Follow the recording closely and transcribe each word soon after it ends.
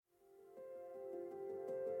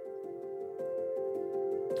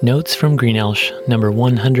Notes from Greenelsh, number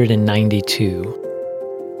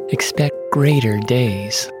 192. Expect greater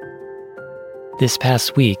days. This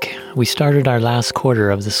past week, we started our last quarter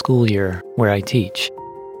of the school year where I teach.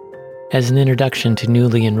 As an introduction to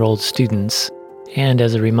newly enrolled students, and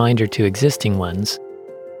as a reminder to existing ones,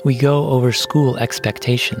 we go over school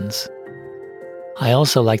expectations. I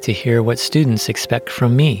also like to hear what students expect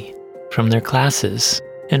from me, from their classes,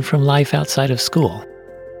 and from life outside of school.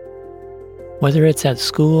 Whether it's at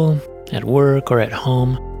school, at work, or at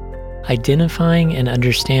home, identifying and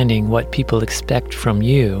understanding what people expect from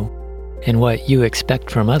you and what you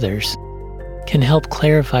expect from others can help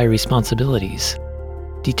clarify responsibilities,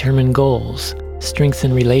 determine goals,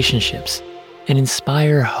 strengthen relationships, and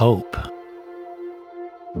inspire hope.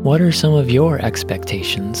 What are some of your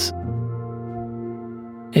expectations?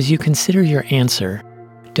 As you consider your answer,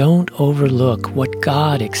 don't overlook what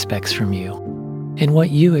God expects from you and what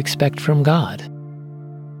you expect from God,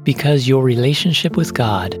 because your relationship with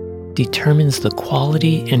God determines the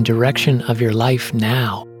quality and direction of your life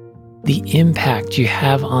now, the impact you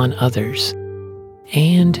have on others,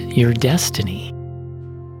 and your destiny.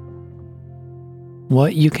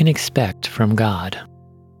 What you can expect from God.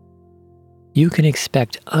 You can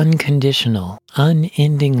expect unconditional,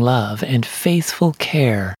 unending love and faithful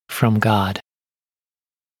care from God.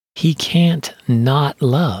 He can't not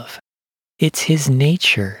love. It's His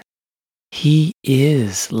nature. He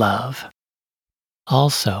is love.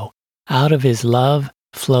 Also, out of His love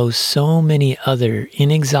flow so many other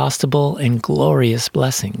inexhaustible and glorious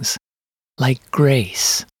blessings, like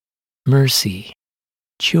grace, mercy,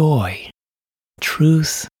 joy,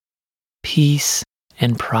 truth, peace,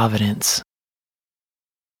 and providence.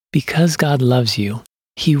 Because God loves you,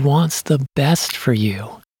 He wants the best for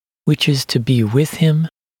you, which is to be with Him,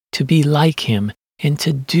 to be like Him, and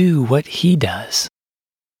to do what He does.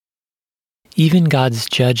 Even God's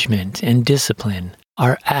judgment and discipline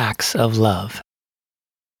are acts of love.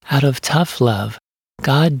 Out of tough love,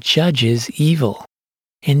 God judges evil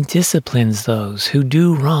and disciplines those who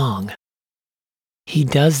do wrong. He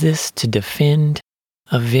does this to defend,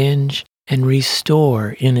 avenge, and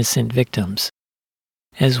restore innocent victims,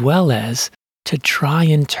 as well as to try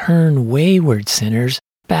and turn wayward sinners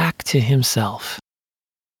back to Himself.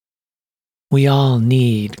 We all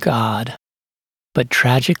need God, but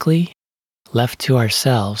tragically, left to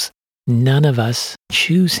ourselves, none of us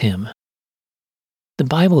choose Him. The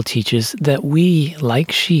Bible teaches that we,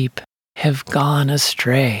 like sheep, have gone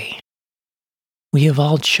astray. We have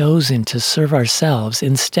all chosen to serve ourselves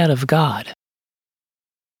instead of God.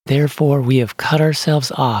 Therefore, we have cut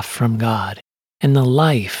ourselves off from God and the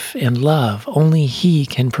life and love only He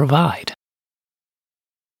can provide.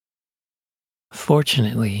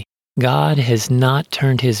 Fortunately, God has not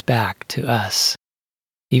turned His back to us,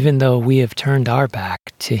 even though we have turned our back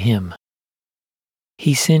to Him.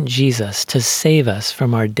 He sent Jesus to save us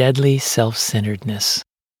from our deadly self-centeredness.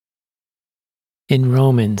 In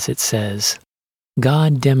Romans it says,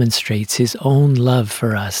 God demonstrates His own love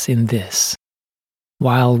for us in this: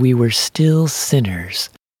 while we were still sinners,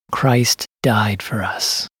 Christ died for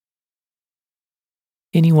us.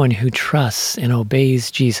 Anyone who trusts and obeys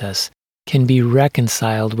Jesus can be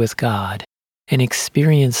reconciled with God and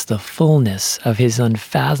experience the fullness of His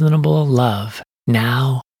unfathomable love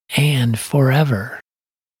now and forever.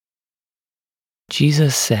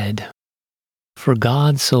 Jesus said, "For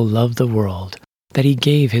God so loved the world that He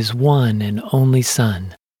gave His one and only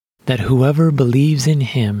Son, that whoever believes in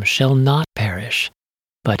Him shall not perish,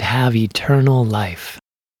 but have eternal life.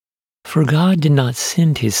 For God did not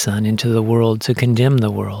send His Son into the world to condemn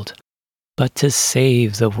the world, but to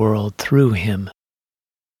save the world through Him.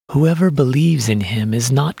 Whoever believes in Him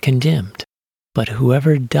is not condemned, but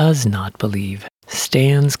whoever does not believe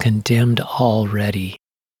stands condemned already,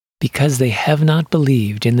 because they have not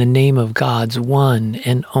believed in the name of God's one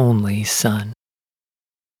and only Son."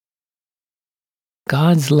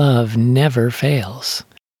 God's love never fails.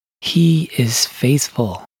 He is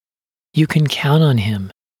faithful. You can count on Him.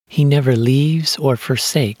 He never leaves or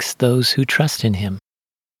forsakes those who trust in Him.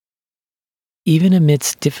 Even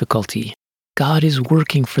amidst difficulty, God is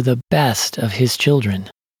working for the best of His children.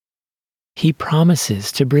 He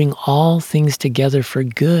promises to bring all things together for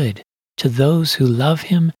good to those who love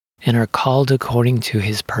Him and are called according to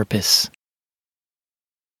His purpose.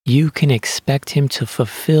 You can expect Him to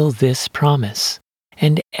fulfill this promise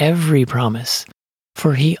and every promise,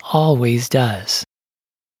 for He always does.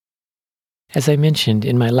 As I mentioned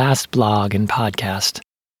in my last blog and podcast,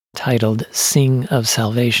 titled Sing of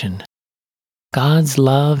Salvation, God's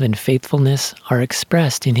love and faithfulness are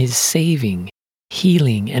expressed in His saving,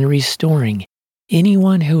 healing, and restoring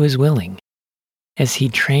anyone who is willing, as He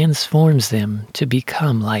transforms them to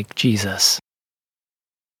become like Jesus.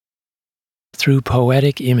 Through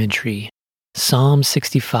poetic imagery, Psalm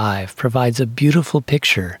 65 provides a beautiful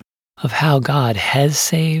picture of how God has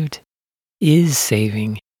saved, is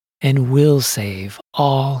saving, and will save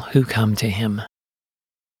all who come to Him.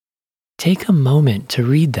 Take a moment to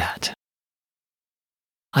read that.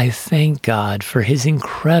 I thank God for His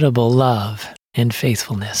incredible love and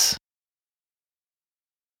faithfulness.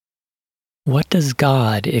 What does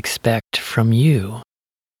God expect from you?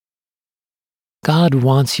 God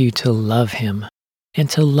wants you to love Him and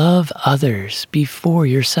to love others before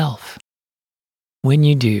yourself. When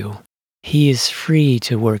you do, He is free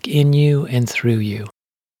to work in you and through you,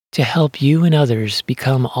 to help you and others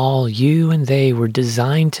become all you and they were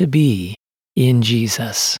designed to be in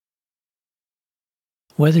Jesus.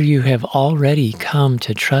 Whether you have already come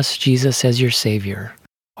to trust Jesus as your Savior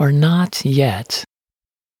or not yet,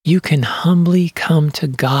 you can humbly come to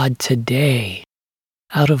God today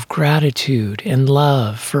out of gratitude and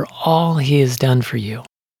love for all He has done for you.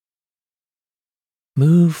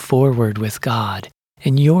 Move forward with God,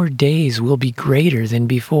 and your days will be greater than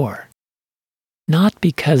before, not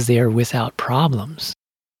because they are without problems,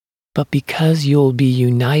 but because you'll be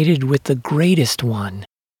united with the greatest one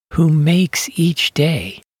who makes each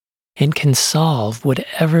day and can solve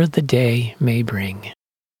whatever the day may bring.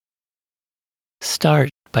 Start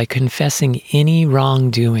by confessing any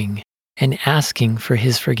wrongdoing and asking for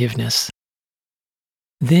His forgiveness.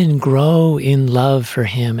 Then grow in love for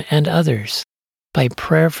Him and others by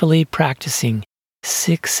prayerfully practicing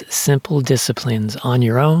 6 simple disciplines on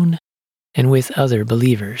your own and with other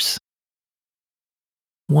believers.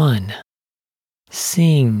 1.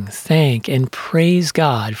 Sing, thank, and praise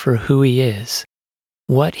God for who He is,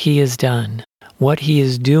 what He has done, what He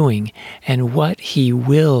is doing, and what He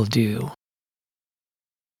will do.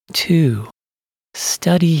 2.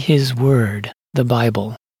 Study His Word, the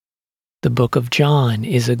Bible. The book of John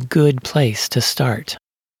is a good place to start.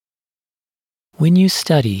 When you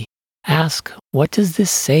study, ask, what does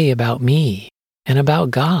this say about me and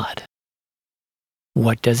about God?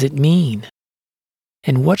 What does it mean?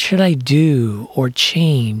 And what should I do or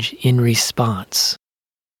change in response?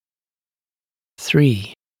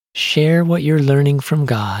 3. Share what you're learning from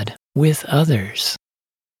God with others.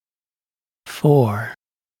 4.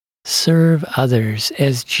 Serve others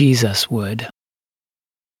as Jesus would.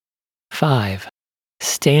 5.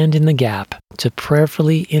 Stand in the gap to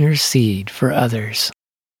prayerfully intercede for others.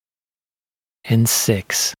 And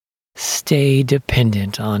 6. Stay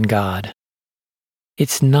dependent on God.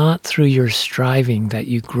 It's not through your striving that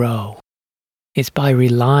you grow. It's by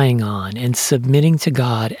relying on and submitting to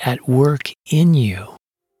God at work in you.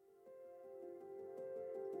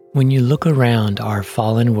 When you look around our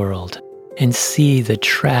fallen world and see the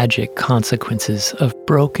tragic consequences of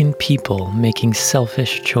broken people making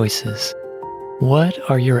selfish choices, what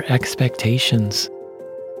are your expectations?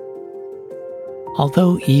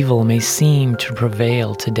 Although evil may seem to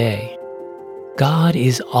prevail today, God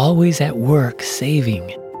is always at work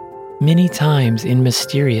saving, many times in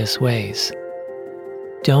mysterious ways.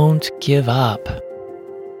 Don't give up.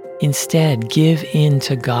 Instead, give in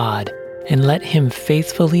to God and let Him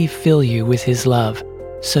faithfully fill you with His love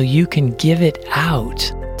so you can give it out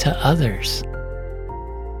to others.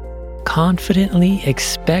 Confidently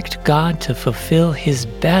expect God to fulfill His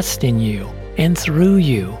best in you and through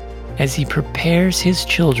you as He prepares His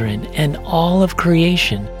children and all of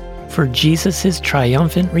creation for Jesus'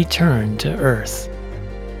 triumphant return to earth.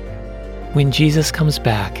 When Jesus comes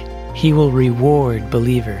back, He will reward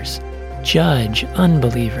believers, judge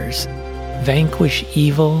unbelievers, vanquish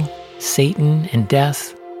evil, Satan, and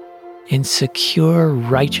death, and secure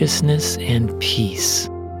righteousness and peace.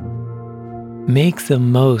 Make the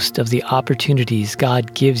most of the opportunities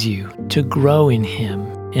God gives you to grow in Him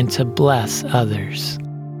and to bless others.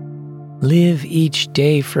 Live each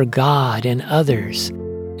day for God and others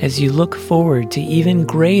as you look forward to even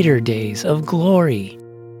greater days of glory,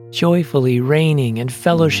 joyfully reigning and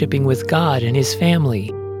fellowshipping with God and His family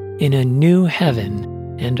in a new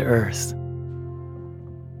heaven and earth.